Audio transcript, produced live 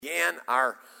Again,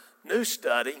 our new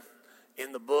study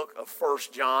in the book of 1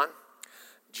 John.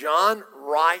 John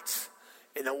writes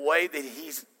in a way that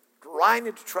he's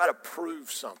writing to try to prove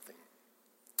something.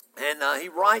 And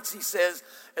he says,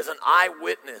 as an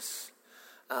eyewitness.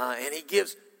 And he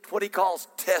gives what he calls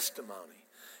testimony.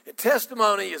 And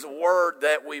testimony is a word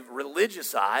that we've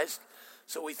religiousized.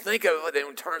 So we think of it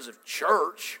in terms of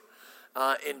church.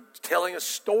 In telling a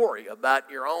story about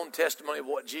your own testimony of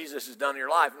what Jesus has done in your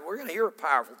life. And we're going to hear a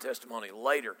powerful testimony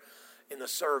later in the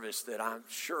service that I'm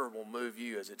sure will move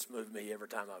you as it's moved me every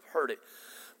time I've heard it.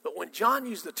 But when John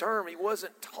used the term, he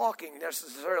wasn't talking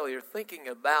necessarily or thinking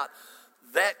about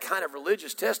that kind of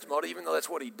religious testimony, even though that's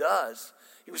what he does.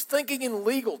 He was thinking in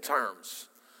legal terms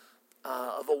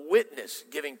of a witness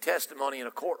giving testimony in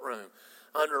a courtroom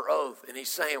under oath, and he's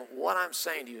saying, what I'm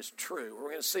saying to you is true.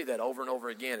 We're going to see that over and over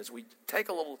again as we take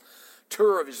a little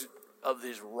tour of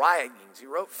his writings. He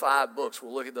wrote 5 books.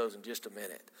 We'll look at those in just a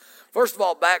minute. First of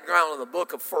all, background on the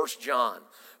book of 1 John.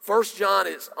 1 John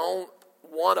is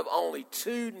one of only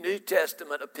 2 New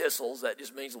Testament epistles, that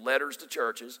just means letters to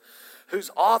churches, whose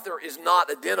author is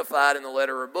not identified in the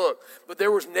letter or book. But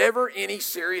there was never any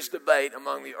serious debate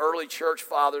among the early church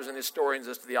fathers and historians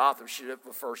as to the authorship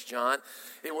of 1 John.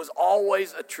 It was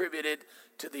always attributed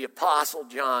to the Apostle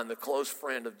John, the close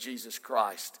friend of Jesus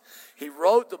Christ. He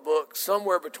wrote the book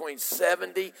somewhere between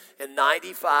 70 and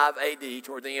 95 AD,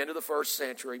 toward the end of the first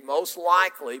century, most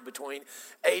likely between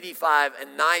 85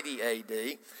 and 90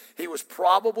 AD. He was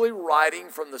probably writing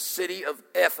from the city of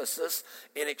Ephesus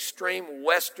in extreme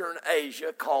Western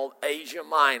Asia, called Asia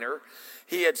Minor.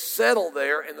 He had settled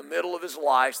there in the middle of his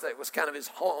life. So that was kind of his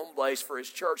home base for his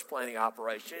church planting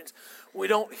operations. We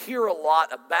don't hear a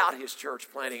lot about his church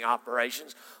planting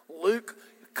operations. Luke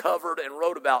covered and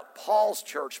wrote about Paul's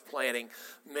church planting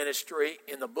ministry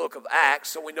in the book of Acts,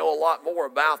 so we know a lot more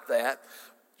about that.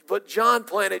 But John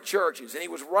planted churches, and he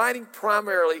was writing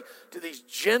primarily to these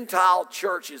Gentile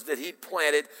churches that he'd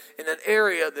planted in an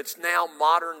area that's now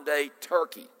modern-day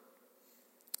Turkey.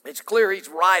 It's clear he's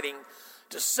writing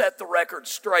to set the record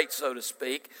straight, so to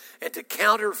speak, and to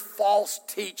counter false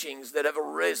teachings that have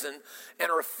arisen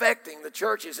and are affecting the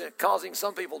churches and causing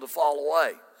some people to fall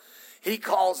away. He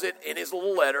calls it, in his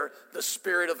little letter, the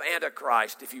spirit of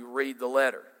Antichrist, if you read the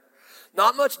letter.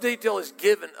 Not much detail is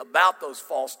given about those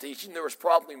false teachings. There was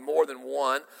probably more than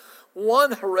one.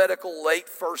 One heretical late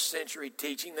first century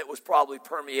teaching that was probably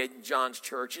permeating John's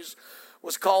churches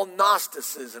was called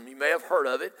Gnosticism. You may have heard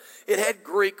of it. It had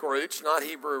Greek roots, not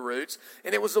Hebrew roots,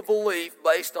 and it was a belief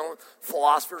based on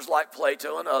philosophers like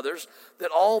Plato and others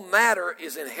that all matter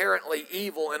is inherently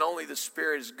evil and only the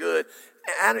spirit is good.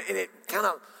 And it kind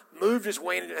of moved its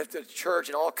way into the church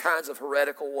in all kinds of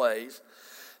heretical ways.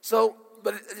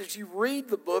 But as you read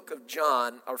the book of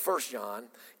John, or 1 John,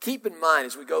 keep in mind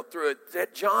as we go through it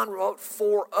that John wrote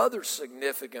 4 other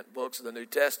significant books of the New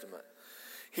Testament.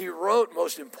 He wrote,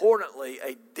 most importantly,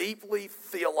 a deeply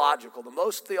theological, the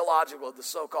most theological of the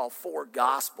so-called 4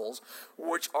 Gospels,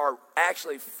 which are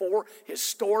actually 4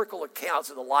 historical accounts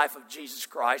of the life of Jesus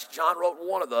Christ. John wrote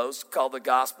one of those called the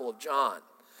Gospel of John.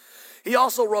 He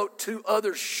also wrote 2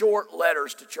 other short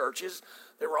letters to churches.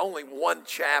 There were only 1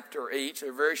 chapter each.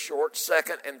 They're very short.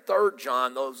 2nd and 3rd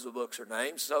John, those are the books are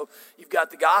named. So you've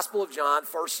got the Gospel of John,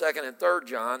 1st, 2nd, and 3rd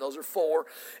John. Those are 4.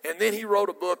 And then he wrote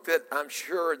a book that I'm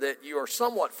sure that you are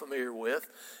somewhat familiar with.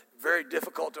 Very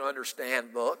difficult to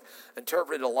understand book.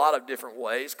 Interpreted a lot of different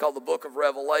ways. Called the Book of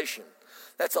Revelation.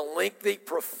 That's a lengthy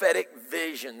prophetic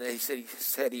vision that he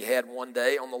said he had one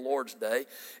day on the Lord's Day.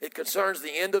 It concerns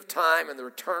the end of time and the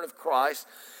return of Christ.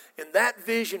 And that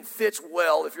vision fits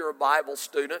well, if you're a Bible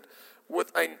student,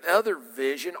 with another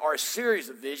vision or a series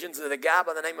of visions that a guy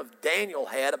by the name of Daniel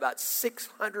had about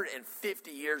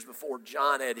 650 years before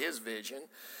John had his vision.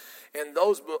 And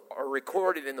those are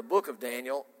recorded in the book of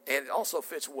Daniel, and it also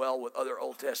fits well with other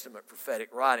Old Testament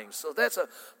prophetic writings. So that's a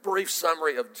brief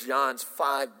summary of John's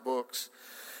 5 books.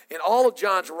 In all of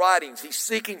John's writings, he's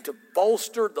seeking to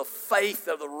bolster the faith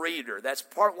of the reader. That's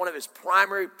one of his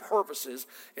primary purposes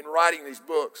in writing these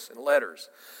books and letters.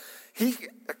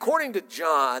 According to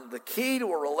John, the key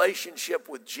to a relationship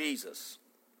with Jesus,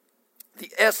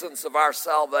 the essence of our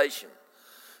salvation,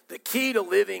 the key to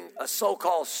living a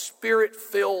so-called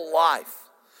spirit-filled life,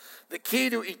 the key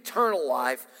to eternal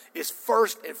life is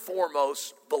first and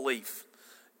foremost belief.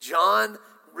 John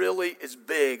really is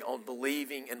big on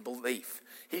believing and belief.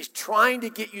 He's trying to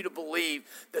get you to believe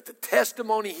that the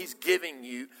testimony he's giving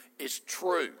you is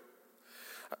true.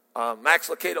 Max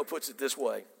Lucado puts it this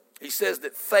way. He says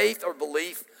that faith or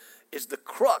belief is the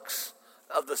crux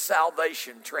of the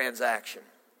salvation transaction.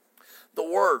 The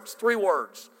words, 3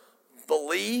 words,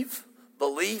 believe,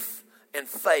 belief, and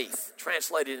faith,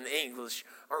 translated in English,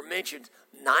 are mentioned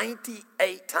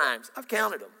 98 times. I've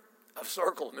counted them. I've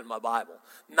circled them in my Bible.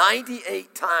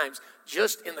 98 times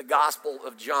just in the Gospel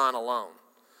of John alone.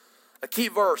 A key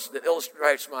verse that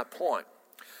illustrates my point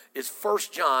is 1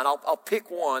 John. I'll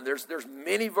pick one. There's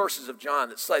many verses of John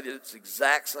that say that it's the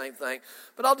exact same thing,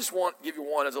 but I'll just give you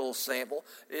one as a little sample.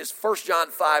 It's 1 John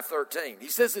 5:13. He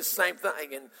says this same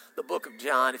thing in the book of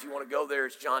John. If you want to go there,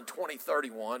 it's John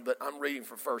 20:31, but I'm reading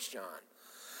from 1 John.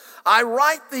 I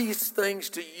write these things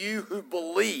to you who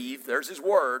believe, there's his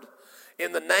word,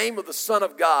 in the name of the Son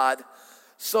of God,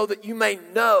 so that you may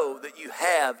know that you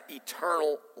have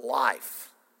eternal life.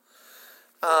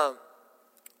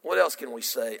 What else can we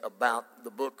say about the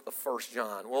book of 1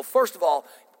 John? Well, first of all,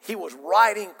 he was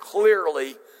writing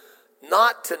clearly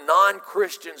not to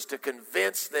non-Christians to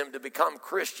convince them to become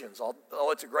Christians,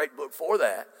 although it's a great book for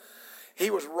that.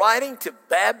 He was writing to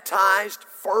baptized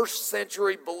first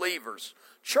century believers,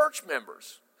 church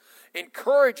members,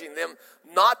 encouraging them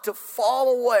not to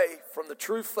fall away from the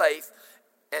true faith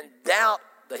and doubt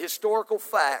the historical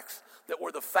facts that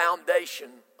were the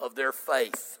foundation of their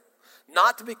faith.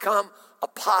 Not to become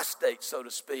apostate, so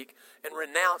to speak, and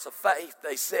renounce a faith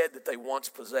they said that they once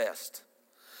possessed.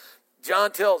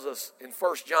 John tells us in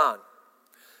 1 John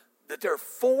that there are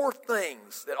 4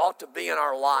 things that ought to be in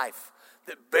our life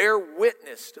that bear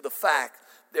witness to the fact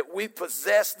that we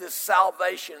possess this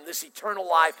salvation, this eternal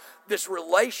life, this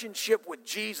relationship with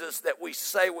Jesus that we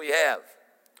say we have.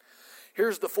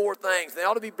 Here's the 4 things. They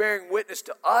ought to be bearing witness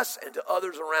to us and to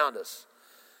others around us.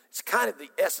 It's kind of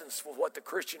the essence of what the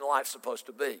Christian life is supposed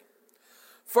to be.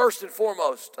 First and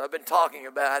foremost, I've been talking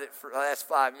about it for the last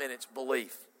 5 minutes,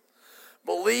 belief.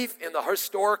 Belief in the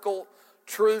historical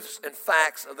truths and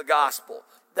facts of the gospel.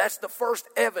 That's the first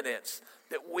evidence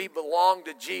that we belong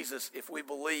to Jesus if we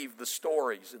believe the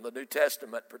stories in the New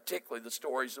Testament, particularly the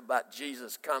stories about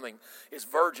Jesus coming, his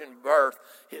virgin birth,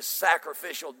 his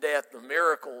sacrificial death, the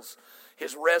miracles,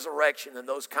 his resurrection, and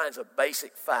those kinds of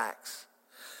basic facts.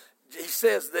 He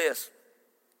says this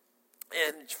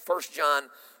in 1 John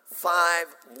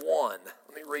 5:1.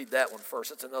 Let me read that one first.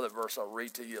 That's another verse I'll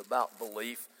read to you about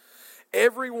belief.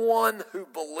 Everyone who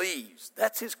believes,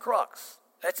 that's his crux,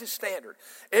 that's his standard.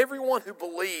 Everyone who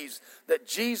believes that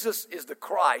Jesus is the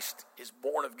Christ is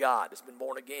born of God, has been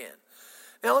born again.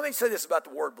 Now let me say this about the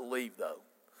word believe though.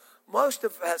 Most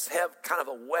of us have kind of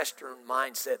a Western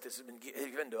mindset that's been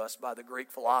given to us by the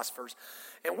Greek philosophers,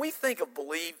 and we think of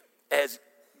believe as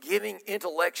giving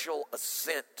intellectual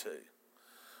assent to.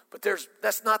 But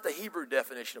that's not the Hebrew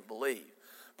definition of believe.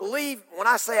 Believe, when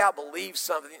I say I believe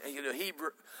something, Hebrew,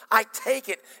 I take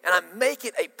it and I make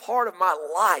it a part of my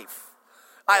life.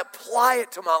 I apply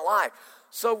it to my life.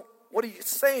 So what he's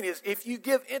saying is, if you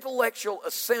give intellectual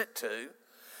assent to,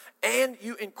 and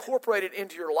you incorporate it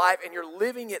into your life and you're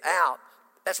living it out,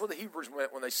 that's what the Hebrews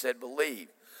meant when they said believe.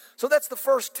 So that's the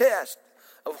first test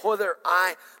of whether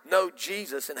I know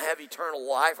Jesus and have eternal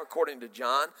life, according to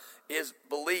John, is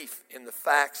belief in the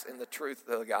facts and the truth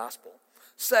of the gospel.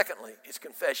 Secondly, it's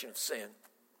confession of sin.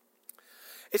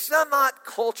 It's not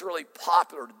culturally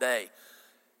popular today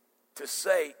to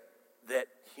say that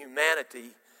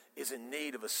humanity is in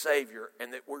need of a Savior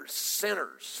and that we're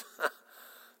sinners.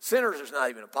 Sinners is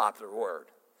not even a popular word.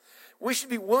 We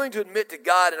should be willing to admit to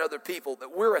God and other people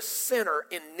that we're a sinner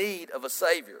in need of a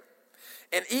Savior.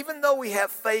 And even though we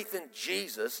have faith in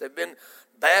Jesus, have been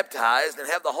baptized and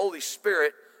have the Holy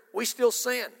Spirit, we still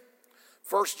sin.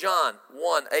 1 John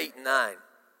 1:8-9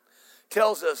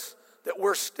 tells us that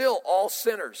we're still all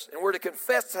sinners and we're to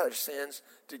confess our sins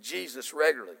to Jesus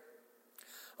regularly.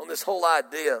 On this whole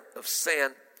idea of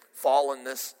sin,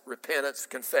 fallenness, repentance,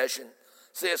 confession,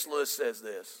 C.S. Lewis says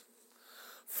this: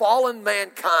 fallen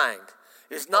mankind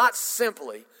is not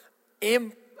simply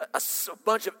a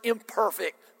bunch of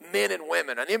imperfect men and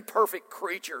women, an imperfect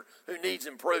creature who needs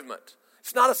improvement.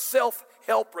 It's not a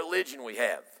self-help religion we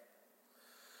have.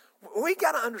 We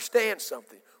got to understand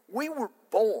something. We were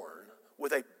born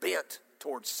with a bent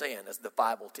towards sin, as the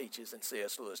Bible teaches and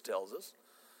C.S. Lewis tells us.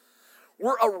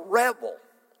 We're a rebel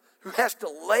who has to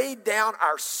lay down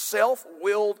our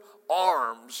self-willed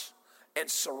arms and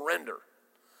surrender.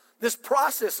 This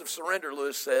process of surrender,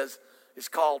 Lewis says, is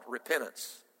called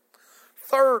repentance.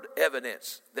 Third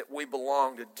evidence that we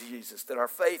belong to Jesus, that our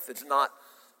faith is not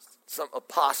some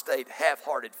apostate,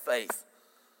 half-hearted faith.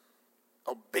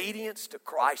 Obedience to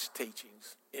Christ's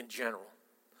teachings in general.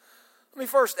 Let me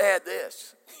first add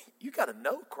this. You got to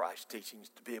know Christ's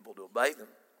teachings to be able to obey them,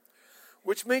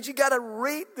 which means you got to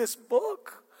read this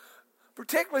book,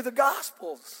 particularly the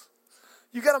Gospels.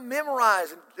 You got to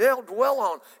memorize and dwell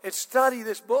on and study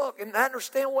this book and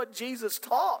understand what Jesus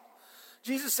taught.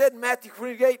 Jesus said in Matthew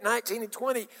 28, 19 and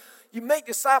 20, you make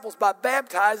disciples by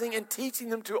baptizing and teaching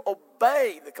them to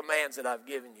obey the commands that I've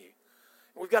given you.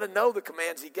 We've got to know the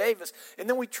commands he gave us. And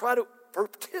then we try to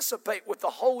participate with the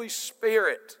Holy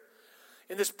Spirit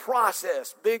in this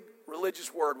process, big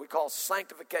religious word we call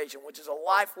sanctification, which is a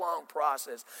lifelong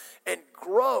process, and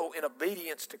grow in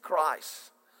obedience to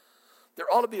Christ. There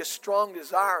ought to be a strong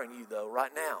desire in you, though,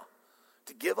 right now,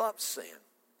 to give up sin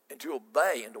and to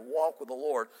obey and to walk with the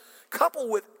Lord.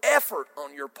 Coupled with effort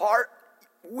on your part,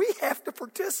 we have to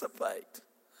participate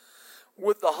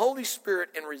with the Holy Spirit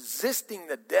in resisting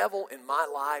the devil in my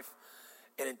life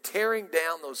and in tearing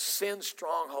down those sin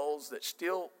strongholds that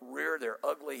still rear their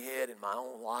ugly head in my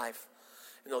own life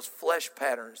and those flesh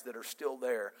patterns that are still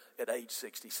there at age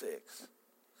 66.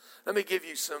 Let me give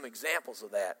you some examples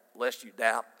of that, lest you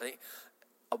doubt me.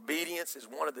 Obedience is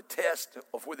one of the tests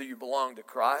of whether you belong to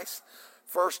Christ.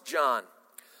 1 John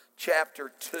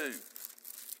chapter 2,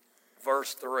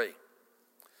 verse 3.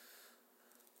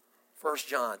 1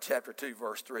 John chapter 2,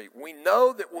 verse 3. We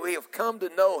know that we have come to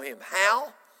know him.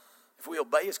 How? If we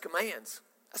obey his commands.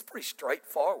 That's pretty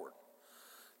straightforward.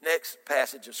 Next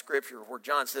passage of Scripture where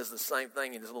John says the same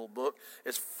thing in his little book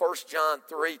is 1 John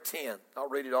 3:10. I'll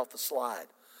read it off the slide.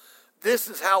 This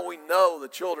is how we know the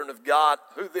children of God,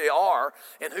 who they are,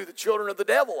 and who the children of the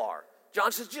devil are.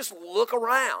 John says, just look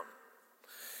around.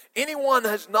 Anyone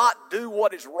that does not do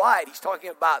what is right, he's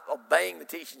talking about obeying the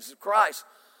teachings of Christ,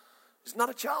 is not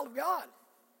a child of God.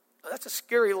 Now, that's a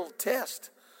scary little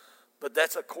test, but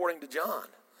that's according to John.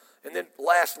 And then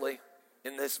lastly,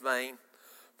 in this vein,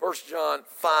 1 John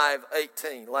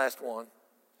 5:18, last one.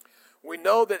 We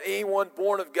know that anyone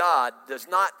born of God does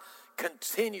not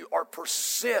continue or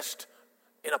persist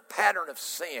in a pattern of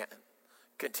sin,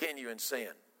 continue in sin.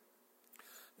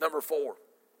 Number 4,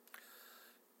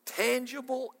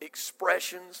 tangible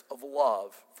expressions of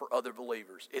love for other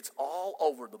believers. It's all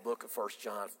over the book of 1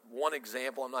 John. One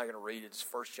example, I'm not going to read it, it's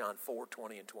 1 John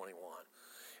 4:20 and 21.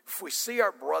 If we see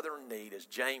our brother in need, as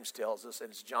James tells us and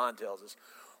as John tells us,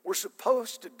 we're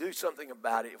supposed to do something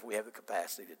about it if we have the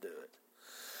capacity to do it.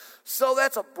 So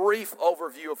that's a brief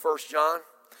overview of 1 John.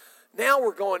 Now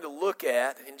we're going to look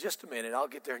at, in just a minute, I'll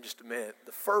get there in just a minute,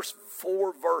 the first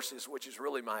 4 verses, which is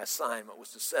really my assignment, was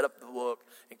to set up the book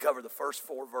and cover the first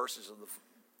 4 verses of the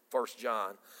 1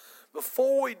 John.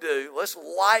 Before we do, let's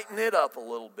lighten it up a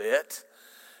little bit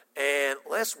and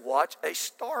let's watch a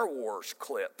Star Wars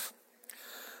clip.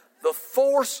 The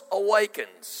Force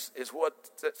Awakens is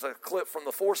it's a clip from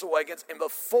The Force Awakens. And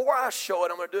before I show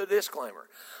it, I'm going to do a disclaimer.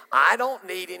 I don't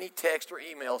need any text or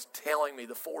emails telling me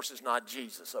the Force is not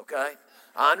Jesus, okay?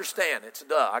 I understand. It's a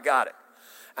duh. I got it.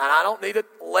 And I don't need a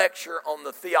lecture on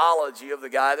the theology of the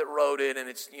guy that wrote it and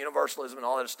its universalism and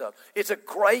all that stuff. It's a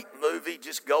great movie.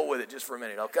 Just go with it just for a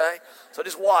minute, okay? So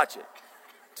just watch it.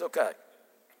 It's okay.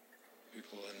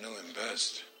 People that knew him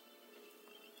best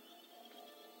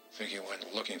think he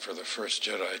went looking for the first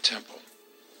Jedi temple.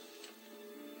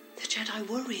 The Jedi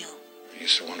were real. I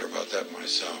used to wonder about that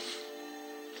myself.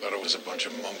 Thought it was a bunch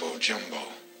of mumbo-jumbo.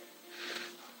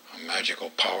 A magical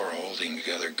power holding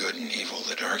together good and evil,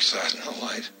 the dark side and the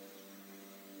light.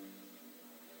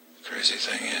 The crazy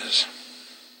thing is,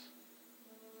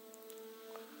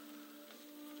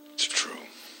 it's true.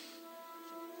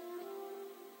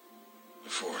 The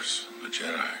Force, the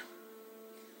Jedi,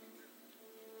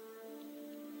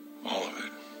 all of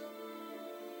it.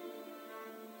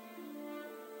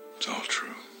 It's all true.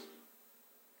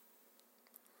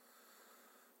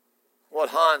 What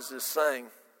Hans is saying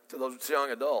to those young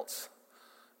adults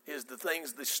is the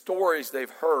stories they've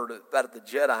heard about the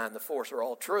Jedi and the Force are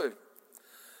all true.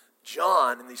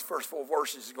 John, in these first 4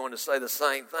 verses, is going to say the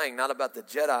same thing, not about the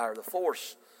Jedi or the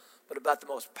Force, but about the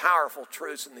most powerful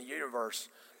truths in the universe,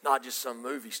 not just some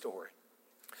movie story.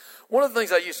 One of the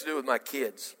things I used to do with my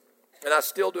kids, and I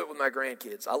still do it with my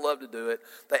grandkids. I love to do it.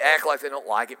 They act like they don't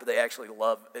like it, but they actually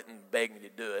love it and beg me to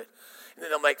do it. And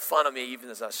then they'll make fun of me even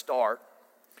as I start.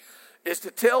 Is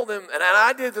to tell them, and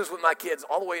I did this with my kids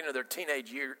all the way into their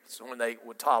teenage years when they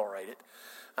would tolerate it,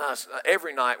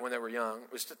 every night when they were young,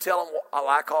 was to tell them what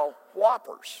I call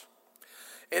whoppers.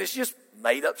 And it's just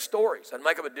made up stories. I'd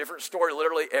make up a different story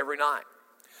literally every night.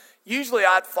 Usually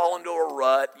I'd fall into a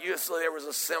rut. Usually there was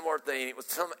a similar thing. It was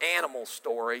some animal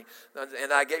story.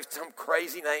 And I gave some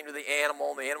crazy name to the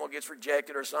animal. And the animal gets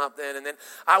rejected or something. And then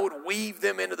I would weave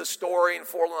them into the story. And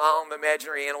for long, the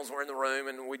imaginary animals were in the room.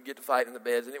 And we'd get to fight in the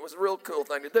beds. And it was a real cool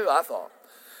thing to do, I thought.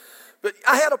 But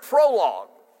I had a prologue.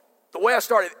 The way I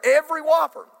started every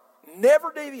whopper.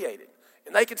 Never deviated.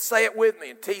 And they could say it with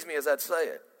me and tease me as I'd say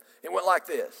it. It went like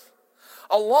this.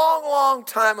 A long, long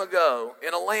time ago,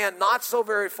 in a land not so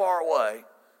very far away,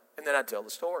 and then I'd tell the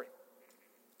story.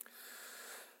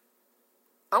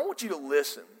 I want you to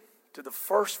listen to the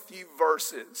first few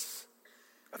verses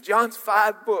of John's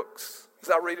 5 books as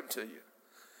I read them to you.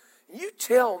 You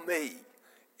tell me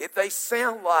if they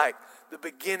sound like the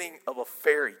beginning of a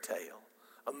fairy tale,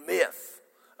 a myth,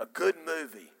 a good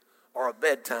movie, or a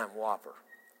bedtime whopper.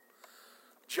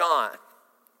 John,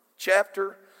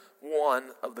 chapter 1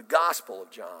 of the Gospel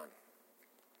of John.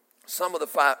 Some of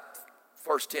the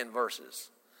first 10 verses.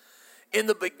 In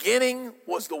the beginning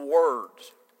was the Word,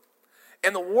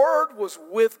 and the Word was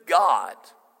with God,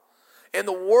 and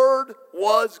the Word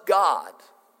was God.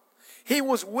 He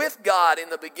was with God in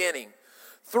the beginning.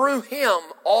 Through him,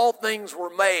 all things were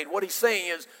made. What he's saying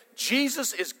is,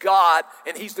 Jesus is God,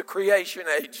 and he's the creation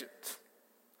agent.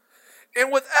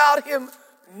 And without him,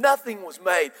 nothing was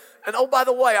made. And oh, by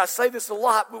the way, I say this a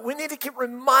lot, but we need to keep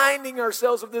reminding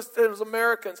ourselves of this as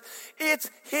Americans. It's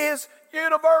his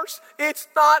universe. It's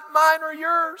not mine or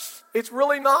yours. It's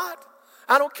really not.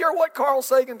 I don't care what Carl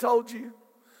Sagan told you.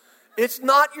 It's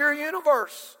not your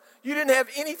universe. You didn't have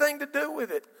anything to do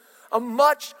with it. A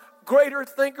much greater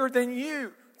thinker than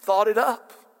you thought it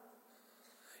up.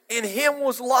 In him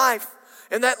was life,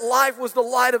 and that life was the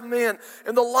light of men.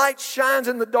 And the light shines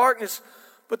in the darkness,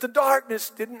 but the darkness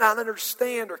did not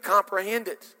understand or comprehend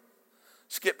it.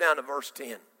 Skip down to verse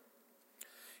 10.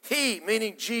 He,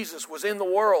 meaning Jesus, was in the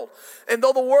world. And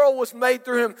though the world was made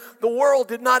through him, the world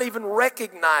did not even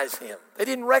recognize him. They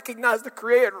didn't recognize the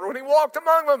Creator when he walked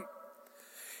among them.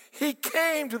 He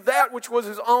came to that which was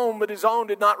his own, but his own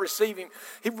did not receive him.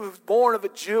 He was born of a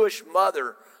Jewish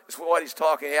mother, is what he's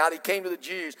talking about. He came to the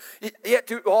Jews. Yet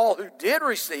to all who did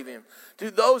receive him, to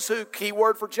those who, key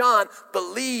word for John,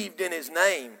 believed in his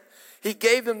name, he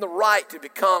gave them the right to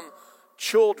become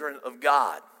children of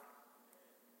God.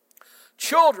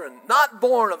 Children, not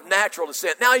born of natural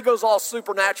descent. Now he goes all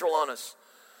supernatural on us.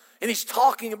 And he's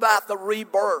talking about the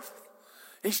rebirth.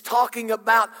 He's talking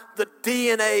about the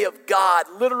DNA of God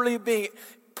literally being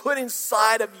put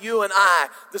inside of you and I.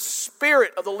 The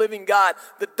Spirit of the living God.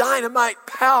 The dynamite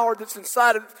power that's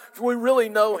inside of us. If we really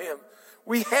know him.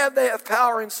 We have that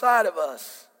power inside of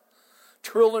us.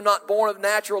 Children not born of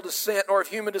natural descent or of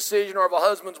human decision or of a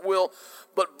husband's will,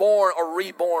 but born or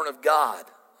reborn of God.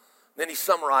 Then he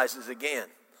summarizes again.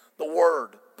 The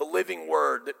Word, the living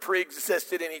Word that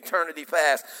pre-existed in eternity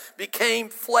past, became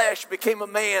flesh, became a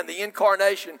man, the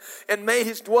incarnation, and made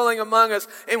his dwelling among us,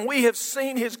 and we have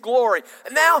seen his glory.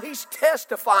 And now he's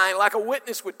testifying like a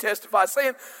witness would testify,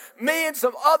 saying, me and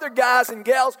some other guys and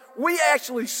gals, we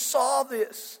actually saw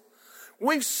this.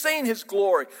 We've seen his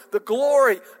glory, the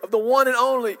glory of the one and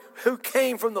only who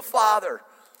came from the Father,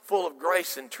 full of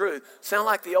grace and truth. Sound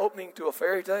like the opening to a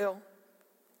fairy tale?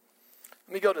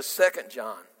 Let me go to 2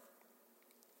 John.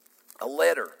 A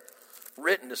letter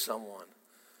written to someone.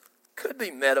 Could be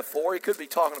metaphor. He could be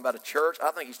talking about a church. I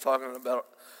think he's talking about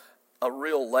a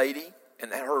real lady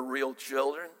and her real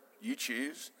children. You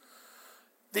choose.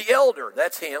 The elder,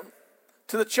 that's him.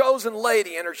 To the chosen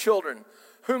lady and her children,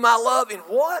 whom I love in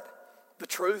what? The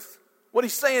truth. What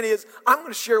he's saying is, I'm going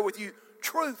to share with you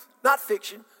truth, not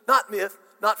fiction, not myth,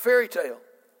 not fairy tale.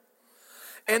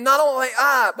 And not only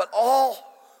I, but all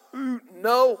who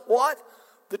know what?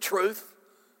 The truth.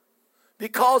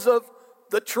 Because of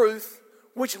the truth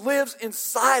which lives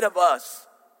inside of us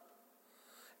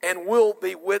and will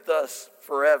be with us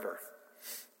forever.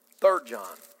 3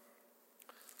 John,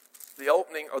 the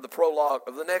opening or the prologue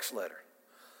of the next letter.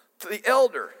 To the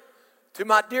elder, to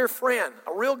my dear friend,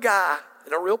 a real guy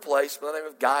in a real place by the name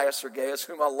of Gaius or Gaius,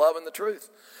 whom I love in the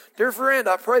truth. Dear friend,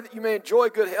 I pray that you may enjoy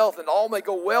good health and all may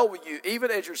go well with you,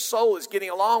 even as your soul is getting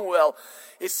along well.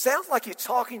 It sounds like he's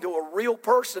talking to a real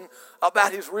person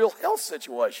about his real health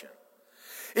situation.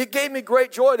 It gave me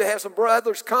great joy to have some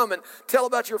brothers come and tell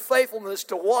about your faithfulness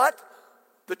to what?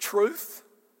 The truth.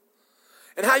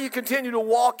 And how you continue to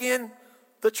walk in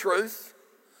the truth.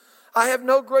 I have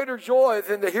no greater joy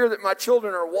than to hear that my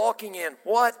children are walking in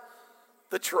what?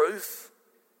 The truth.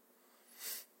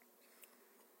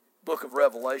 Book of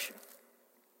Revelation.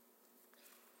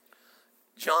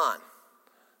 John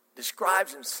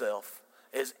describes himself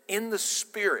as in the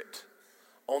Spirit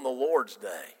on the Lord's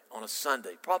Day, on a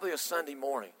Sunday, probably a Sunday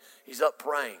morning. He's up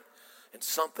praying, and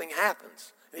something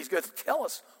happens. And he's going to tell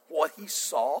us what he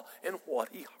saw and what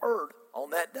he heard on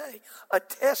that day. A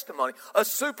testimony, a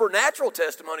supernatural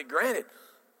testimony, granted,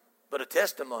 but a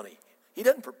testimony. He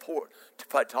doesn't purport to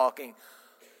by talking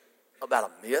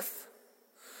about a myth.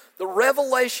 The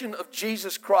revelation of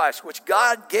Jesus Christ, which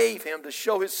God gave him to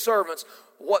show his servants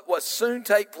what was soon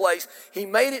take place, he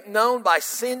made it known by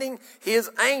sending his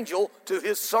angel to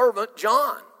his servant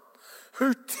John,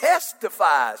 who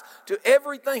testifies to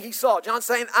everything he saw. John's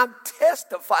saying, I'm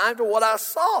testifying to what I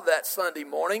saw that Sunday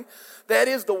morning. That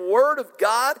is the word of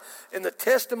God and the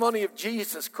testimony of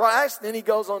Jesus Christ. Then he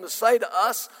goes on to say to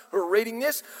us who are reading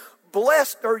this,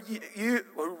 blessed are you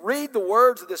who read the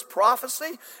words of this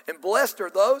prophecy, and blessed are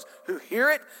those who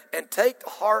hear it and take to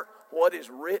heart what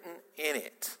is written in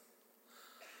it.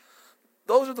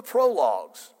 Those are the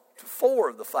prologues to 4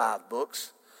 of the 5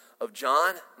 books of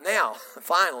John. Now,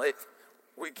 finally,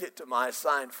 we get to my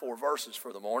assigned 4 verses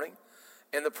for the morning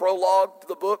and the prologue to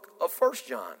the book of 1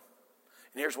 John.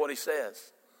 And here's what he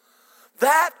says.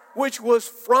 That which was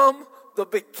from the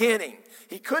beginning.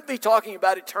 He could be talking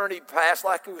about eternity past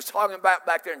like he was talking about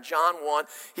back there in John 1.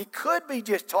 He could be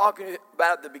just talking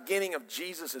about the beginning of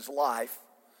Jesus' life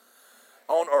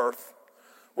on earth,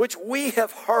 which we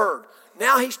have heard.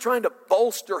 Now he's trying to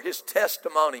bolster his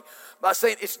testimony by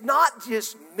saying it's not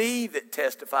just me that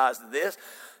testifies to this.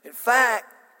 In fact,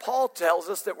 Paul tells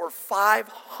us that we're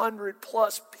 500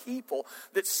 plus people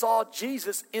that saw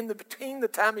Jesus between the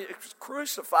time he was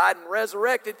crucified and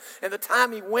resurrected and the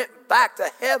time he went back to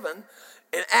heaven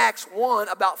in Acts 1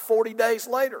 about 40 days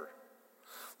later.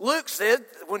 Luke said,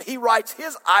 when he writes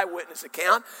his eyewitness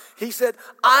account, he said,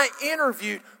 I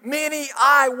interviewed many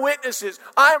eyewitnesses.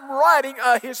 I'm writing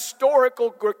a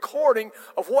historical recording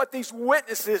of what these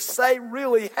witnesses say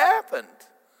really happened.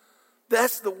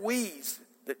 That's the we's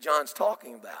that John's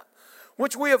talking about,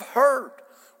 which we have heard,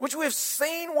 which we have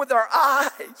seen with our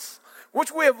eyes,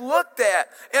 which we have looked at,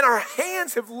 and our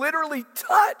hands have literally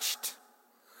touched.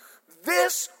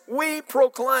 This we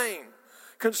proclaim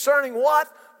concerning what?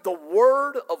 The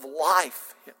word of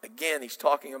life. Again, he's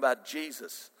talking about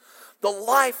Jesus. The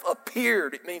life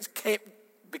appeared. It means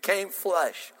became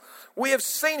flesh. We have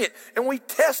seen it and we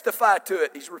testify to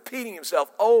it. He's repeating himself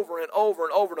over and over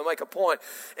and over to make a point.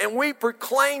 And we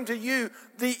proclaim to you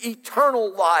the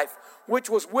eternal life which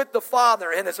was with the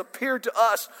Father and has appeared to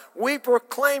us. We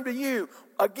proclaim to you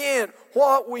again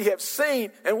what we have seen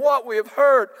and what we have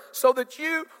heard, so that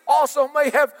you also may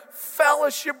have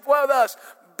fellowship with us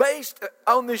based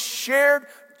on this shared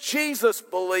Jesus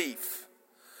belief.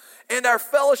 And our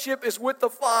fellowship is with the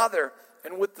Father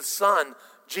and with the Son,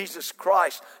 Jesus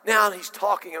Christ. Now he's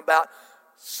talking about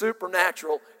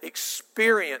supernatural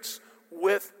experience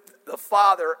with the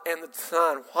Father and the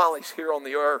Son while he's here on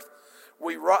the earth.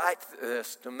 We write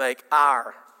this to make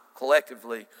our,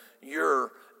 collectively,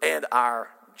 your and our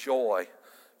joy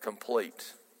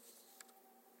complete.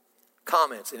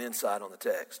 Comments and insight on the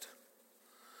text.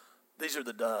 These are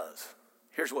the does.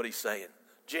 Here's what he's saying.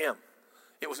 Jim,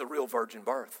 it was a real virgin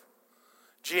birth.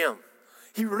 Jim,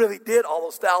 he really did all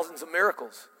those thousands of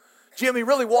miracles. Jim, he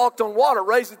really walked on water,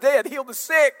 raised the dead, healed the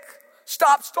sick,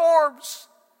 stopped storms,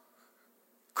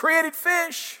 created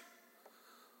fish.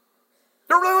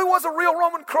 There really was a real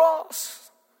Roman cross.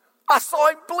 I saw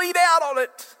him bleed out on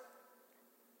it.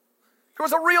 There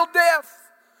was a real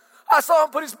death. I saw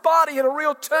him put his body in a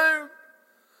real tomb.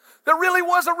 There really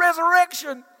was a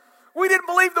resurrection. We didn't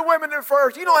believe the women at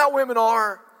first. You know how women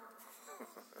are.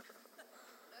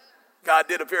 God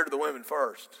did appear to the women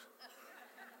first.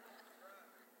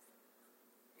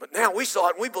 But now we saw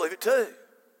it and we believe it too.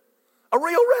 A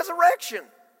real resurrection.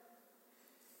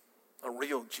 A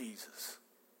real Jesus.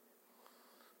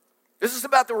 This is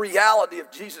about the reality of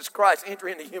Jesus Christ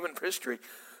entering into human history.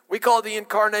 We call it the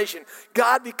incarnation.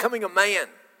 God becoming a man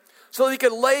so that he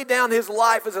could lay down his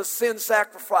life as a sin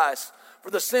sacrifice for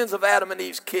the sins of Adam and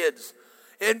Eve's kids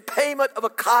in payment of a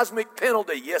cosmic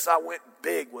penalty. Yes, I went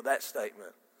big with that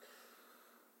statement.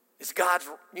 It's God's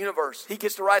universe. He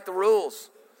gets to write the rules.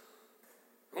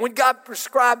 When God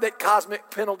prescribed that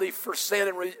cosmic penalty for sin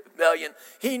and rebellion,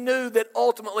 he knew that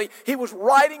ultimately he was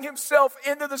writing himself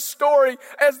into the story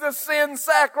as the sin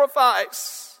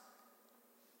sacrifice.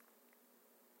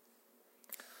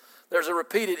 There's a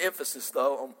repeated emphasis,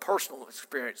 though, on personal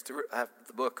experience throughout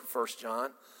the book of 1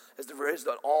 John, as there is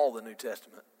on all the New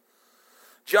Testament.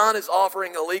 John is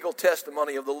offering a legal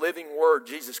testimony of the living Word,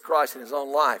 Jesus Christ, in his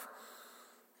own life.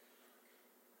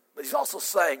 But he's also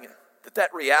saying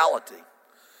that reality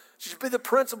should be the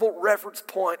principal reference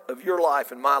point of your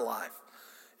life and my life.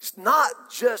 It's not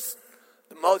just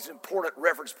the most important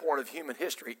reference point of human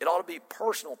history. It ought to be a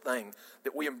personal thing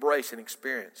that we embrace and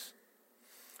experience.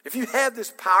 If you have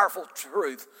this powerful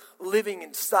truth living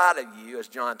inside of you, as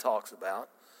John talks about,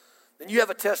 then you have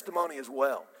a testimony as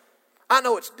well. I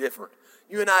know it's different.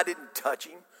 You and I didn't touch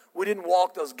him. We didn't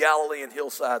walk those Galilean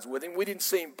hillsides with him. We didn't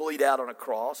see him bleed out on a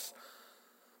cross.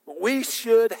 But we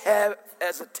should have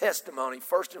as a testimony,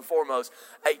 first and foremost,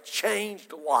 a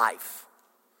changed life,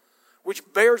 which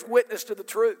bears witness to the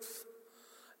truth.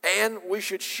 And we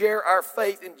should share our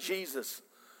faith in Jesus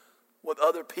with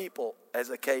other people as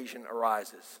occasion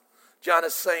arises. John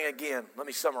is saying again, let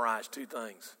me summarize two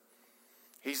things.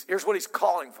 Here's what he's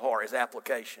calling for, his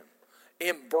application.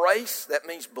 Embrace, that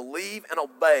means believe and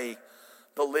obey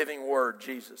the living word,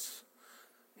 Jesus.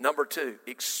 Number two,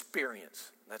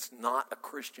 experience. That's not a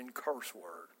Christian curse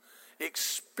word.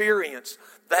 Experience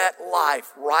that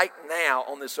life right now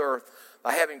on this earth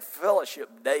by having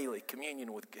fellowship daily,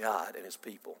 communion with God and his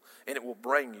people. And it will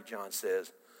bring you, John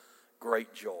says,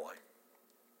 great joy.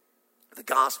 The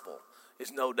gospel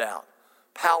is no doubt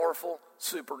powerful,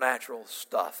 supernatural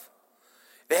stuff.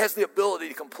 It has the ability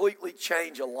to completely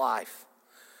change a life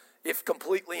if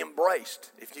completely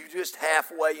embraced. If you just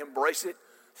halfway embrace it,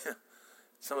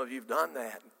 some of you have done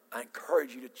that. I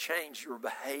encourage you to change your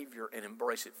behavior and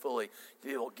embrace it fully.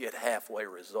 You'll get halfway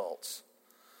results.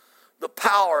 The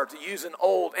power, to use an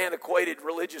old antiquated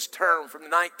religious term from the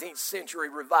 19th century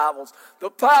revivals, the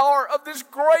power of this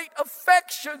great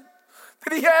affection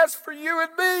that he has for you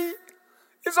and me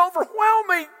is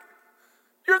overwhelming.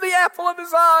 You're the apple of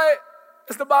his eye,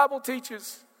 as the Bible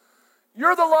teaches.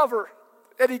 You're the lover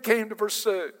that he came to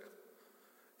pursue.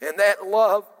 And that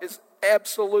love is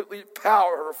absolutely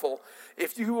powerful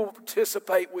if you will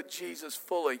participate with Jesus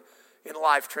fully in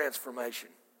life transformation.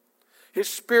 His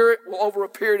Spirit will, over a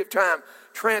period of time,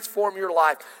 transform your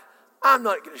life. I'm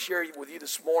not going to share with you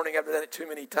this morning, I've done it too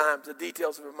many times, the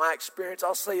details of my experience.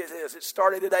 I'll say it is. It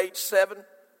started at age 7.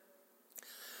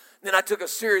 Then I took a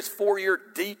serious 4-year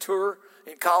detour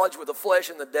in college with the flesh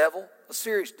and the devil, a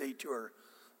serious detour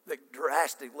that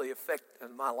drastically affected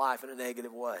my life in a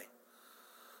negative way.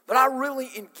 But I really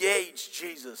engaged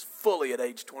Jesus fully at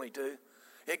age 22.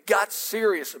 It got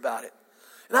serious about it.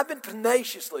 And I've been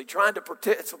tenaciously trying to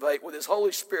participate with his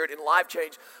Holy Spirit in life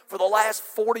change for the last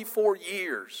 44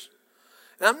 years.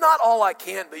 And I'm not all I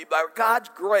can be. By God's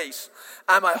grace,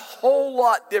 I'm a whole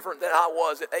lot different than I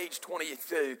was at age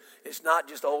 22. It's not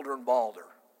just older and balder.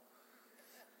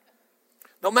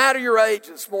 No matter your age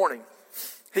this morning,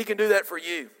 he can do that for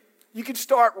you. You can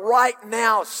start right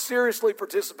now seriously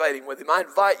participating with him. I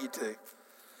invite you to. A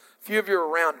few of you are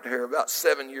around here about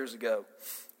 7 years ago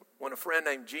when a friend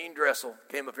named Gene Dressel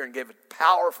came up here and gave a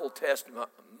powerful testimony.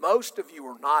 Most of you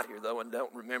were not here, though, and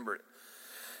don't remember it.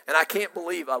 And I can't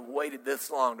believe I've waited this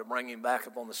long to bring him back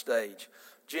up on the stage.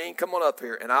 Gene, come on up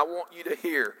here, and I want you to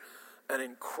hear an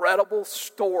incredible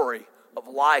story of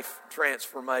life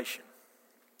transformation.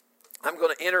 I'm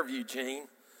going to interview Gene.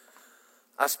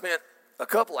 I spent a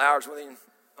couple hours with him,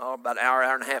 about an hour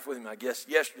and a half with him, I guess,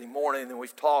 yesterday morning, and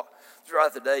we've talked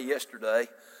throughout the day yesterday.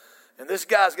 And this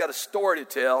guy's got a story to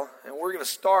tell, and we're going to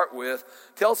start with,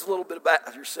 tell us a little bit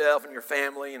about yourself and your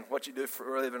family and what you do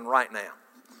for a living right now.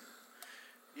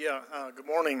 Yeah, good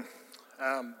morning.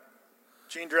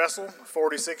 Gene Dressel,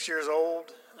 46 years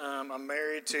old. I'm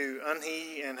married to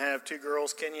Unhee and have 2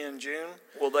 girls, Kenya and June.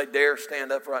 Will they dare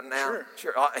stand up right now?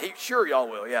 Sure. Sure y'all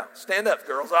will, yeah. Stand up,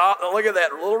 girls. Oh, look at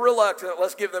that, a little reluctant.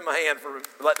 Let's give them a hand for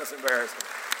letting us embarrass them.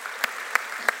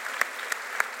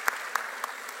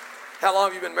 How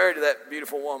long have you been married to that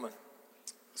beautiful woman?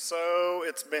 So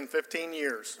it's been 15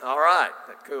 years. All right,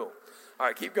 cool. All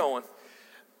right, keep going.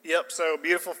 Yep, so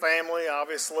beautiful family,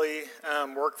 obviously.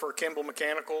 Work for Kimball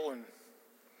Mechanical and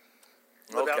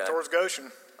live out towards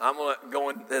Goshen. I'm going to go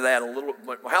into that a little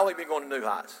bit. How long have you been going to New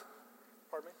Heights?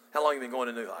 Pardon me? How long have you been going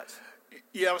to New Heights?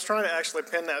 Yeah, I was trying to actually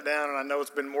pin that down, and I know it's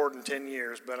been more than 10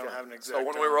 years, but I don't have an exact So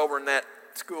when we were over in that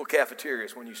school cafeteria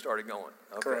is when you started going?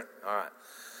 Okay. Correct. All right.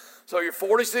 So you're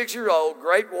 46 years old,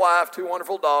 great wife, 2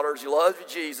 wonderful daughters. You love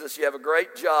Jesus. You have a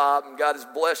great job, and God has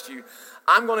blessed you.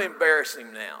 I'm going to embarrass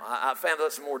him now. I found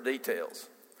out some more details.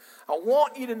 I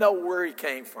want you to know where he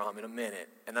came from in a minute,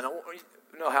 and I want you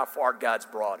to know how far God's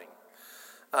brought him.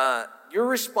 You're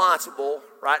responsible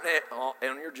right now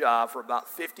on your job for about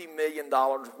 $50 million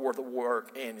worth of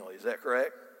work annually. Is that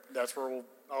correct? That's where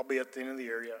I'll be at the end of the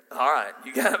year, yeah. All right.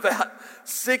 You got about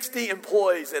 60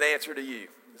 employees that answer to you.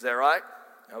 Is that right?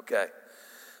 Okay.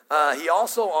 He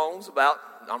also owns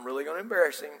I'm really going to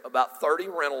embarrass him, about 30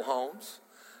 rental homes.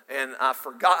 And I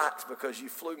forgot, because you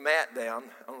flew Matt down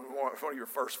on one of your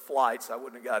first flights, I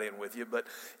wouldn't have got in with you, but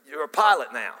you're a pilot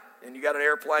now. And you got an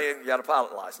airplane, you got a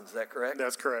pilot license, is that correct?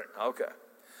 That's correct. Okay.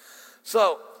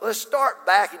 So let's start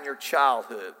back in your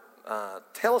childhood.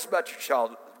 Tell us about your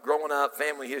childhood, growing up,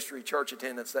 family history, church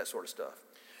attendance, that sort of stuff.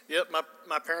 Yep,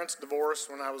 my parents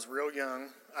divorced when I was real young.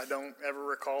 I don't ever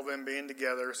recall them being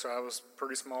together, so I was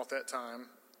pretty small at that time.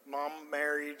 Mom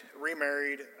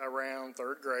remarried around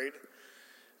 3rd grade.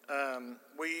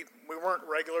 We weren't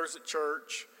regulars at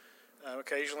church.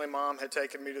 Occasionally Mom had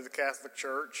taken me to the Catholic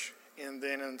Church, And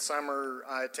then in summer,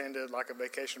 I attended like a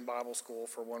vacation Bible school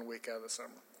for 1 week out of the summer.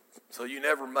 So you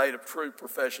never made a true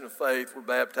profession of faith, were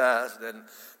baptized, and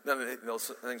none of those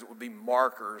things that would be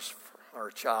markers for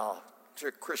a child,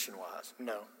 Christian-wise?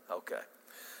 No. Okay.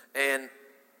 And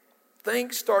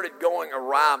things started going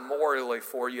awry morally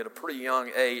for you at a pretty young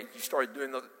age. You started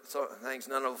doing the sort of things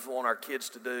none of us want our kids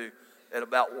to do at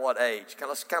about what age?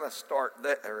 Let's kind of start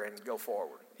there and go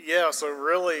forward. Yeah, so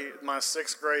really my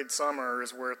 6th grade summer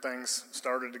is where things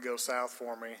started to go south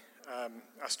for me.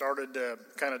 I started to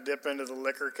kind of dip into the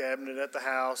liquor cabinet at the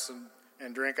house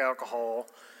and drink alcohol.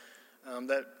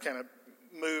 That kind of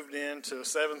moved into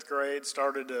 7th grade,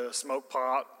 started to smoke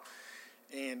pot.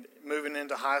 And moving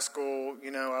into high school,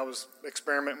 I was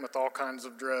experimenting with all kinds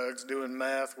of drugs, doing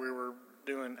meth. We were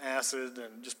doing acid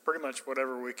and just pretty much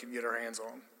whatever we could get our hands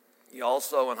on. You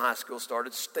also in high school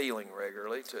started stealing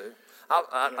regularly too.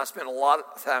 I spent a lot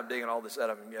of time digging all this out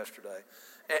of him yesterday.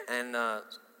 And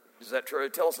is that true?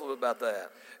 Tell us a little bit about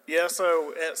that. Yeah,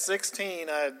 so at 16,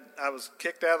 I was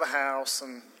kicked out of the house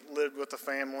and lived with the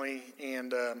family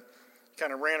and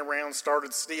kind of ran around,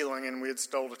 started stealing, and we had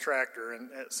stole a tractor. And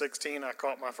at 16, I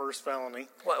caught my first felony.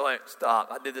 Wait, stop.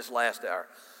 I did this last hour.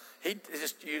 He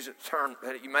just used a term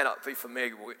that you may not be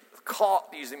familiar with. Caught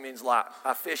usually means like,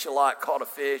 I fish a lot, caught a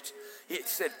fish. He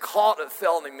said caught a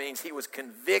felony means he was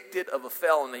convicted of a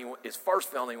felony, his first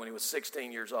felony when he was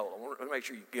 16 years old. I want to make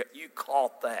sure you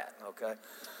caught that, okay?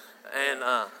 And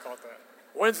Caught that.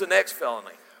 When's the next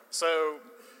felony? So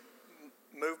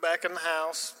moved back in the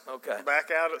house, okay. Back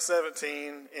out at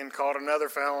 17, and caught another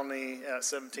felony at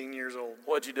 17 years old.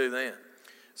 What'd you do then?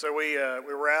 So we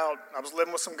were out. I was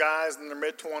living with some guys in their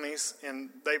mid-20s,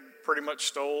 and they pretty much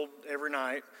stole every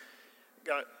night.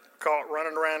 Got caught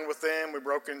running around with them. We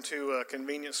broke into a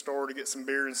convenience store to get some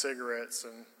beer and cigarettes,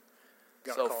 and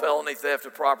got so caught. Felony theft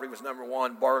of property was number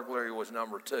 1, burglary was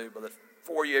number 2, but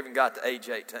before you even got to age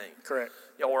 18. Correct.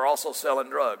 Y'all were also selling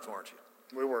drugs, weren't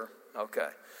you? We were. Okay.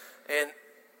 And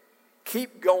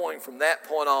keep going from that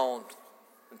point on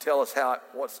and tell us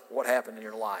what happened in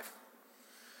your life.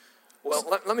 Well,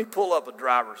 let me pull up a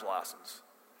driver's license.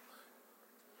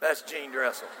 That's Gene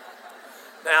Dressel.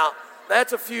 Now,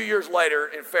 that's a few years later.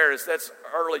 In fairness, that's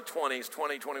early 20s,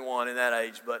 20, 21 in that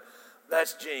age, but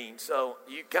that's Gene. So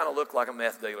you kind of look like a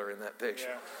meth dealer in that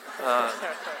picture. Yeah.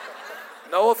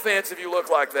 No offense if you look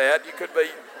like that. You could be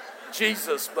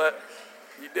Jesus, but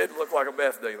you did look like a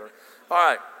meth dealer. All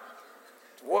right.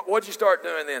 What'd you start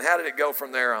doing then? How did it go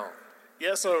from there on?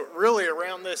 Yeah, so really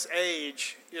around this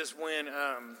age is when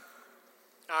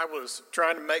I was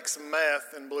trying to make some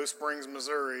meth in Blue Springs,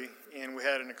 Missouri, and we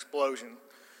had an explosion.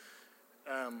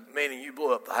 Meaning you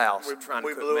blew up the house trying to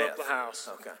we cook blew meth. up the house.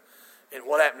 Okay. And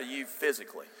what happened to you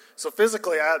physically? So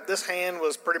physically, this hand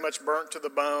was pretty much burnt to the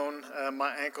bone.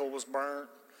 My ankle was burnt.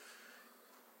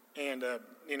 And,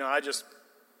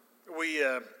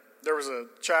 there was a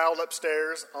child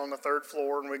upstairs on the 3rd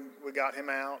floor, and we got him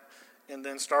out. And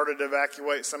then started to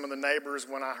evacuate some of the neighbors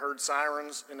when I heard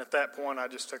sirens. And at that point, I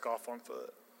just took off on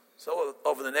foot. So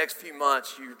over the next few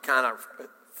months, you kind of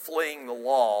fleeing the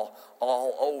law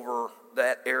all over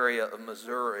that area of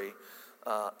Missouri.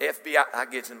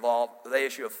 FBI gets involved. They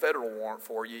issue a federal warrant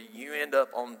for you. You end up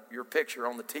on your picture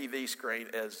on the TV screen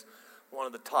as one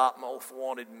of the top most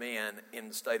wanted men in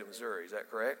the state of Missouri. Is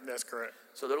that correct? That's correct.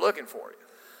 So they're looking for you.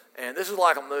 And this is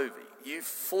like a movie. You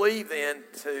flee then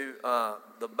to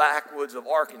the backwoods of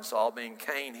Arkansas, being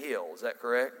Cane Hill. Is that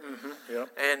correct? Mm-hmm. Yep.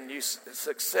 And you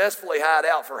successfully hide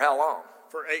out for how long?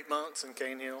 For 8 months in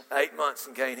Cane Hill. 8 months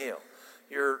in Cane Hill.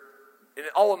 In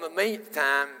the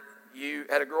meantime, you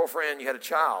had a girlfriend, you had a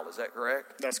child. Is that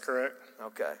correct? That's correct.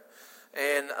 Okay.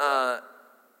 And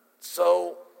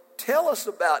so tell us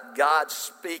about God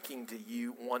speaking to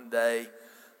you one day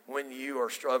when you are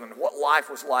struggling. What life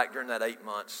was like during that 8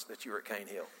 months that you were at Cane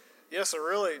Hill? Yeah, so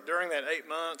really during that 8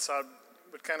 months, I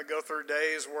would kind of go through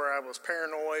days where I was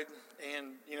paranoid,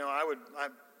 and I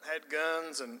had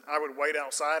guns, and I would wait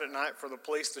outside at night for the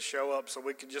police to show up so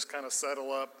we could just kind of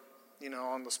settle up,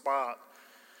 on the spot.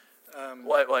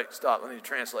 Wait, stop. Let me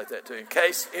translate that to you. In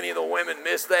case any of the women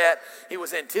missed that, he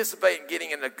was anticipating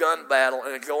getting in a gun battle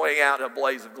and going out in a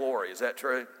blaze of glory. Is that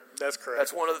true? That's correct.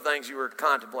 That's one of the things you were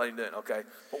contemplating doing. Okay.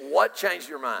 But what changed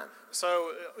your mind?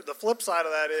 So the flip side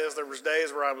of that is there was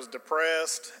days where I was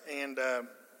depressed and,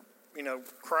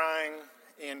 crying.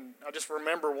 And I just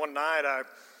remember one night I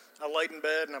laid in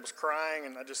bed and I was crying,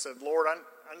 and I just said, Lord,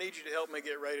 I need you to help me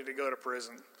get ready to go to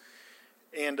prison.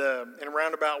 And in a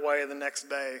roundabout way, the next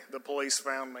day, the police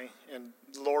found me, and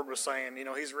the Lord was saying,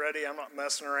 he's ready. I'm not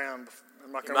messing around.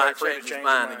 I'm not going to wait for you to change his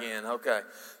mind again. Okay.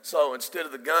 So instead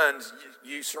of the guns,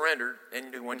 you surrendered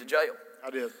and you went to jail. I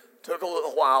did. Took a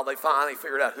little while. They finally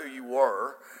figured out who you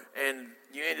were, and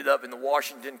you ended up in the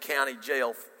Washington County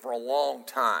Jail for a long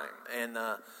time. And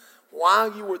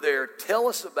while you were there, tell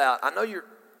us about, I know you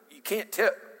can't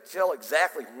tell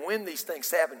exactly when these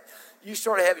things happened. You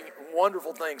started having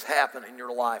wonderful things happen in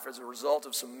your life as a result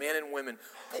of some men and women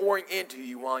pouring into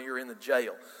you while you're in the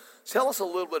jail. Tell us a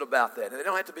little bit about that. And they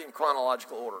don't have to be in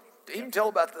chronological order. Even tell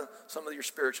about some of your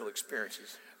spiritual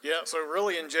experiences. Yeah, so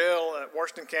really in jail at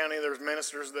Washington County, there's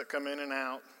ministers that come in and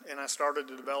out, and I started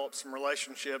to develop some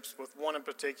relationships with one in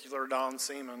particular, Don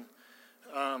Seaman.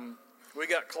 We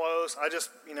got close. I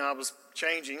was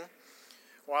changing.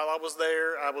 While I was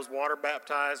there, I was water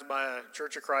baptized by a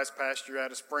Church of Christ pastor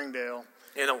out of Springdale.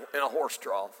 In a horse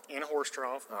trough. In a horse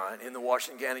trough. All right, in the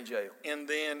Washington County Jail. And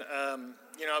then,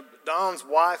 Don's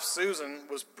wife, Susan,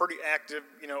 was pretty active,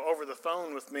 over the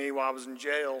phone with me while I was in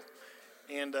jail.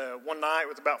 And one night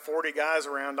with about 40 guys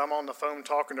around, I'm on the phone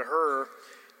talking to her,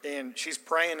 and she's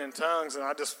praying in tongues, and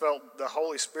I just felt the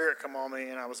Holy Spirit come on me,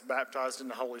 and I was baptized in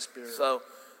the Holy Spirit. So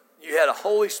you had a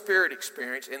Holy Spirit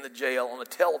experience in the jail on the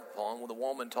telephone with a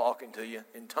woman talking to you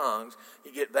in tongues.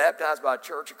 You get baptized by a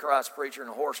Church of Christ preacher in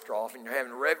a horse trough, and you're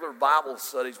having regular Bible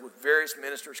studies with various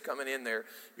ministers coming in there.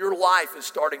 Your life is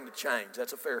starting to change.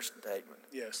 That's a fair statement.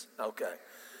 Yes. Okay.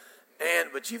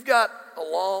 But you've got a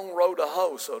long road to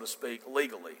hoe, so to speak,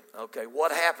 legally. Okay,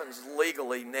 what happens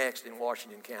legally next in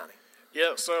Washington County?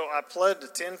 Yeah, so I pled to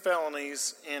 10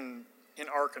 felonies in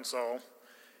Arkansas,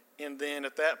 and then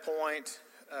at that point,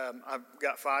 I've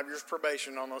got 5 years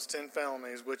probation on those 10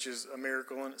 felonies, which is a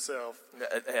miracle in itself.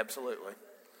 Absolutely.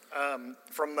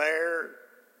 From there,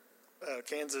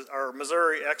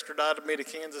 Missouri extradited me to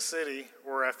Kansas City,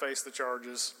 where I faced the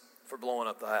charges. For blowing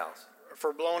up the house.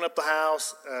 For blowing up the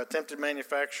house, attempted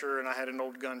manufacture, and I had an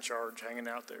old gun charge hanging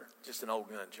out there. Just an old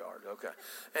gun charge, okay.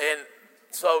 And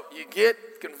so you get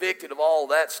convicted of all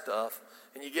that stuff,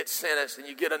 and you get sentenced, and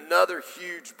you get another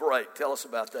huge break. Tell us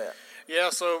about that. Yeah,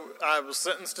 so I was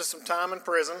sentenced to some time in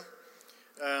prison.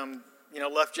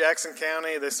 Left Jackson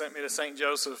County. They sent me to St.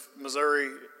 Joseph, Missouri,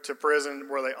 to prison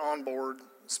where they onboard.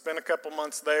 Spent a couple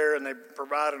months there, and they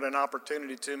provided an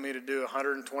opportunity to me to do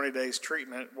 120 days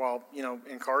treatment while,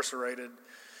 incarcerated.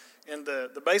 And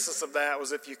the basis of that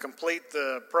was if you complete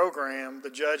the program, the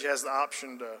judge has the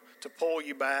option to pull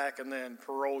you back and then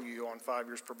parole you on 5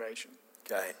 years probation.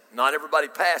 Okay. Not everybody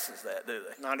passes that, do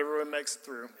they? Not everyone makes it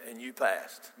through. And you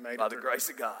passed Made by it the through. grace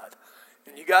of God.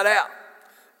 And you got out.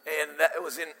 And that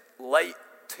was in late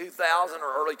 2000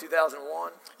 or early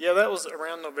 2001? Yeah, that was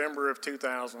around November of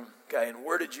 2000. Okay, and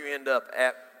where did you end up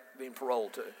at being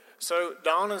paroled to? So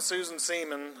Don and Susan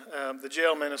Seaman, the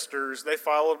jail ministers, they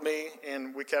followed me,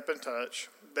 and we kept in touch.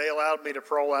 They allowed me to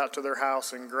parole out to their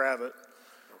house in Gravette,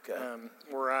 okay.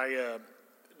 Where I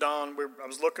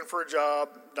was looking for a job.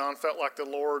 Don felt like the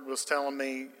Lord was telling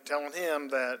him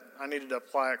that I needed to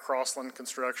apply at Crossland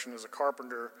Construction as a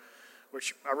carpenter,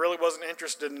 which I really wasn't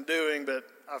interested in doing, but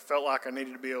I felt like I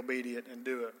needed to be obedient and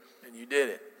do it. And you did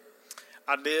it.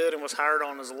 I did, and was hired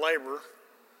on as a laborer.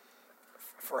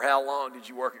 For how long did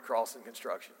you work at Crossland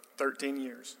Construction? 13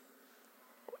 years.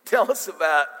 Tell us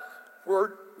about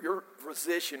your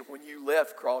position when you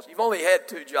left Crossland. You've only had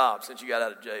 2 jobs since you got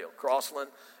out of jail, Crossland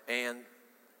and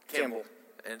Kimball.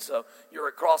 And so you're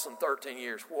at Crossland 13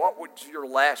 years. What was your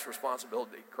last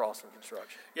responsibility at Crossland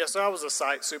Construction? Yes, I was a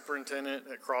site superintendent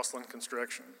at Crossland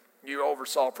Construction. You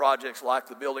oversaw projects like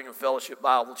the building of Fellowship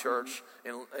Bible Church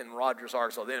in Rogers,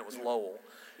 Arkansas. Then it was Lowell.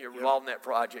 You were involved in that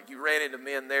project. You ran into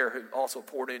men there who also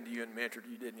poured into you and mentored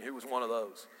you, didn't you? Who was one of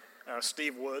those?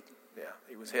 Steve Wood. Yeah,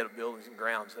 he was head of buildings and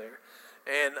grounds there.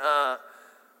 And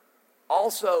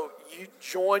also, you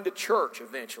joined a church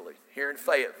eventually here in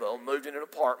Fayetteville, moved in an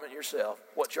apartment yourself.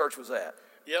 What church was that?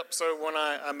 Yep, so when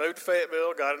I moved to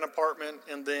Fayetteville, got an apartment,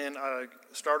 and then I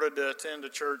started to attend a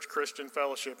church, Christian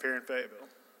Fellowship, here in Fayetteville.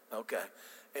 Okay.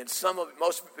 And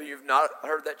most of you have not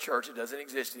heard that church. It doesn't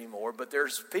exist anymore, but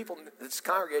there's people, it's a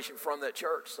congregation from that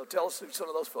church. So tell us who some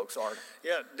of those folks are.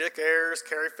 Yeah, Dick Ayers,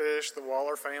 Carrie Fish, the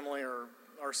Waller family are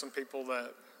some people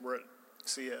that were at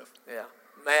CF. Yeah.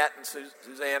 Matt and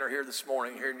Suzanne are here this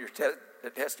morning, hearing your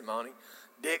testimony.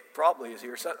 Dick probably is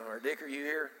here. Or Dick, are you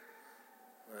here?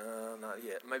 Not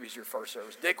yet. Maybe it's your first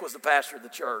service. Dick was the pastor of the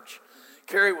church.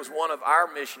 Carrie was one of our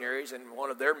missionaries, and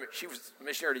she was a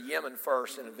missionary to Yemen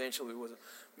first, and eventually was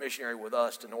a missionary with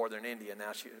us to northern India.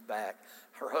 Now she's back.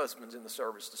 Her husband's in the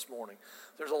service this morning.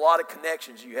 There's a lot of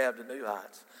connections you have to New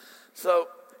Heights. So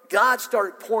God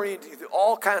started pouring into you through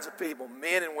all kinds of people,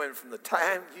 men and women, from the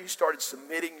time you started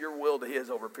submitting your will to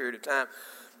His over a period of time.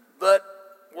 But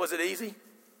was it easy?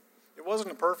 It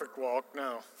wasn't a perfect walk,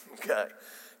 no. Okay.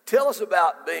 Tell us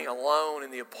about being alone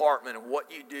in the apartment and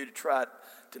what you do to try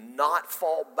to not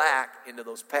fall back into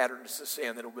those patterns of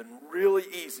sin that have been really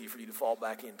easy for you to fall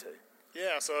back into.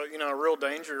 Yeah, so, a real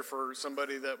danger for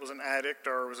somebody that was an addict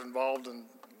or was involved in,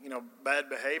 bad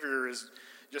behavior is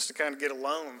just to kind of get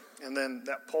alone. And then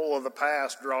that pull of the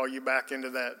past draw you back into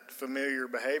that familiar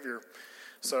behavior.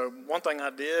 So one thing I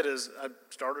did is I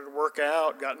started to work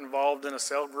out, got involved in a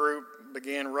cell group,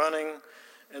 began running.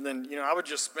 And then, I would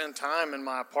just spend time in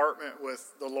my apartment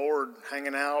with the Lord,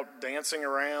 hanging out, dancing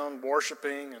around,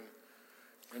 worshiping,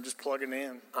 and just plugging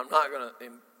in. I'm not going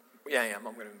to, yeah, I am.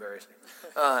 I'm going to embarrass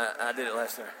you. I did it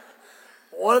last time.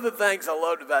 One of the things I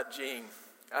loved about Gene,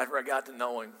 after I got to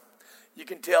know him, you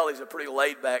can tell he's a pretty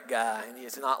laid-back guy, and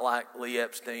he's not like Lee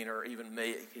Epstein or even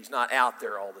me. He's not out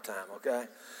there all the time, okay?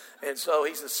 And so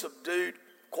he's a subdued,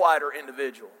 quieter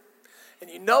individual. And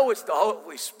it's the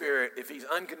Holy Spirit if he's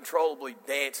uncontrollably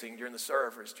dancing during the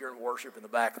service, during worship in the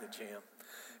back of the gym.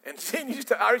 And Gene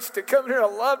I used to come here. I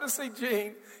love to see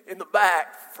Gene in the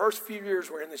back. First few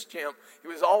years we're in this gym, he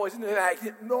was always in the back.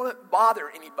 He didn't bother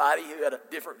anybody who had a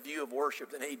different view of worship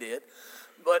than he did.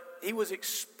 But he was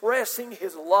expressing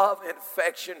his love and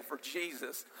affection for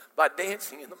Jesus by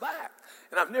dancing in the back.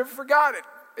 And I've never forgotten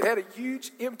it. It had a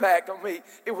huge impact on me.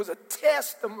 It was a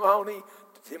testimony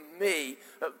to me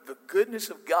of the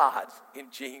goodness of God in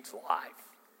Gene's life.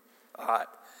 All right,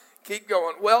 keep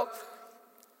going. Well,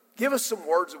 give us some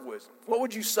words of wisdom. What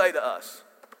would you say to us?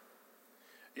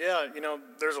 Yeah,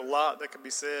 there's a lot that could be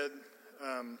said.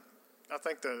 I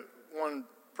think the one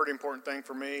pretty important thing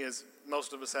for me is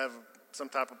most of us have some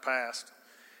type of past.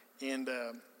 And,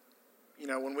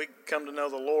 when we come to know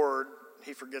the Lord,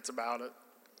 he forgets about it.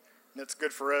 And it's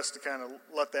good for us to kind of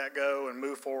let that go and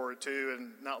move forward too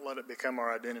and not let it become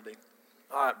our identity.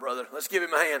 All right, brother. Let's give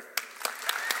him a hand.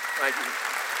 Thank you.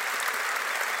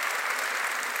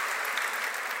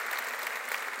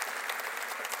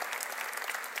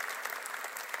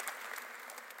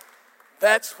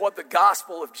 That's what the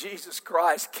gospel of Jesus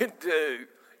Christ can do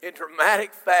in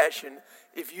dramatic fashion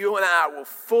if you and I will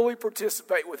fully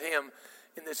participate with him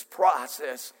in this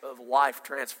process of life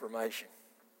transformation.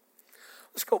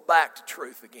 Let's go back to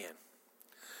truth again.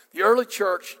 The early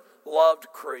church loved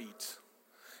creeds.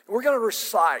 And we're going to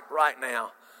recite right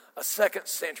now a second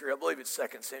century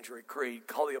creed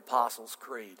called the Apostles'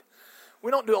 Creed.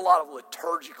 We don't do a lot of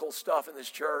liturgical stuff in this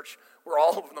church. We're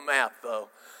all over the map, though,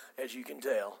 as you can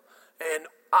tell. And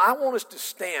I want us to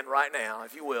stand right now,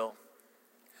 if you will,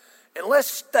 and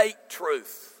let's state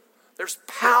truth. There's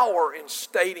power in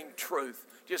stating truth,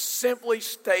 just simply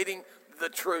stating the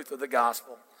truth of the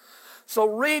gospel. So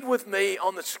read with me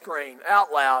on the screen,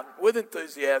 out loud, with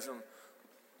enthusiasm,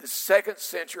 the second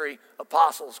century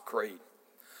Apostles' Creed.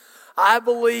 I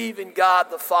believe in God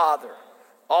the Father,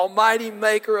 almighty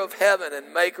maker of heaven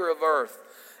and maker of earth,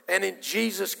 and in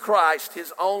Jesus Christ,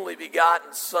 his only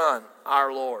begotten Son,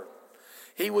 our Lord.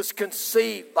 He was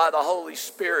conceived by the Holy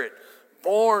Spirit,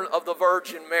 born of the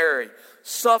Virgin Mary,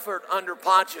 suffered under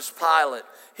Pontius Pilate.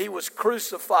 He was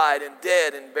crucified and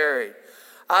dead and buried.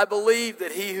 I believe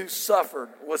that he who suffered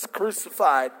was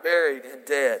crucified, buried, and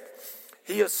dead.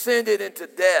 He ascended into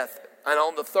death, and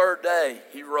on the third day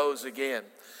he rose again.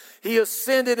 He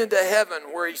ascended into heaven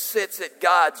where he sits at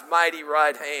God's mighty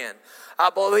right hand. I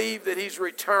believe that he's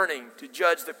returning to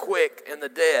judge the quick and the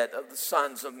dead of the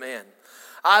sons of men.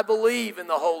 I believe in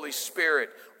the Holy Spirit,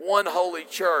 one holy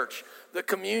church, the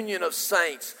communion of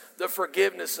saints, the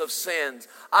forgiveness of sins.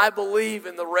 I believe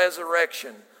in the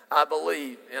resurrection. I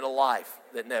believe in a life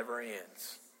that never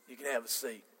ends. You can have a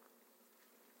seat.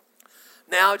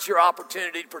 Now it's your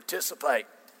opportunity to participate.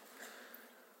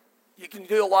 You can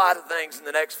do a lot of things in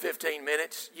the next 15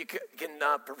 minutes. You can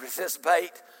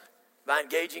participate by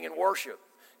engaging in worship.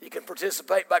 You can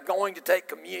participate by going to take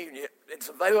communion. It's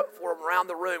available for them around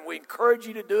the room. We encourage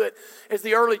you to do it as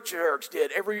the early church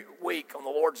did every week on the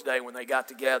Lord's Day when they got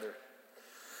together.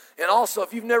 And also,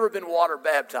 if you've never been water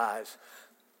baptized,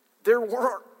 there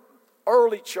weren't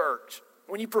early church.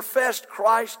 When you professed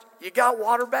Christ, you got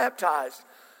water baptized.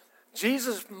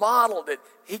 Jesus modeled it.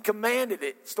 He commanded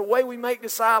it. It's the way we make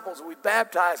disciples. We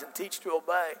baptize and teach to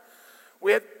obey.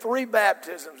 We had 3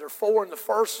 baptisms or 4 in the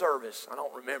first service. I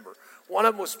don't remember. One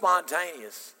of them was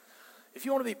spontaneous. If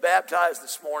you want to be baptized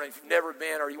this morning, if you've never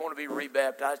been or you want to be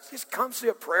rebaptized, just come see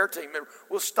a prayer team member.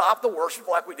 We'll stop the worship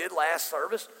like we did last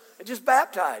service and just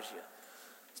baptize you.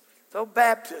 So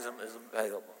baptism is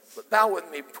available. But bow with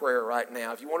me in prayer right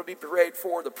now. If you want to be prayed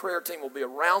for, the prayer team will be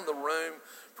around the room.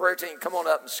 Prayer team, come on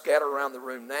up and scatter around the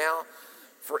room now.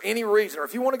 For any reason, or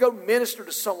if you want to go minister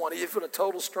to someone, even a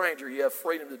total stranger, you have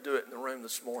freedom to do it in the room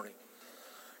this morning.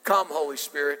 Come, Holy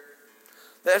Spirit.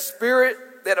 That spirit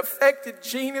that affected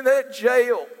Gene in that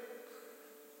jail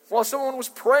while someone was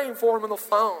praying for him on the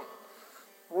phone.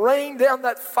 Rain down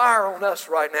that fire on us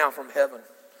right now from heaven.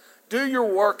 Do your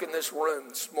work in this room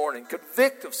this morning.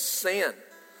 Convict of sin.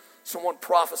 Someone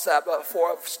prophesied before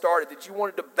I started that you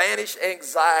wanted to banish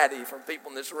anxiety from people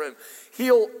in this room.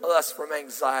 Heal us from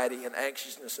anxiety and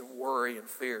anxiousness and worry and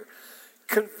fear.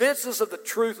 Convince us of the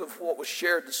truth of what was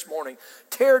shared this morning.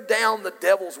 Tear down the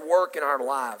devil's work in our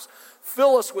lives.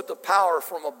 Fill us with the power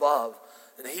from above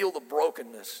and heal the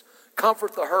brokenness.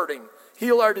 Comfort the hurting.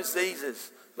 Heal our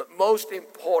diseases. But most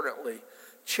importantly,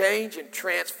 change and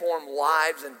transform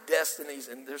lives and destinies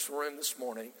in this room this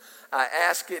morning. I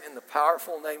ask it in the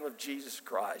powerful name of Jesus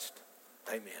Christ.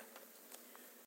 Amen.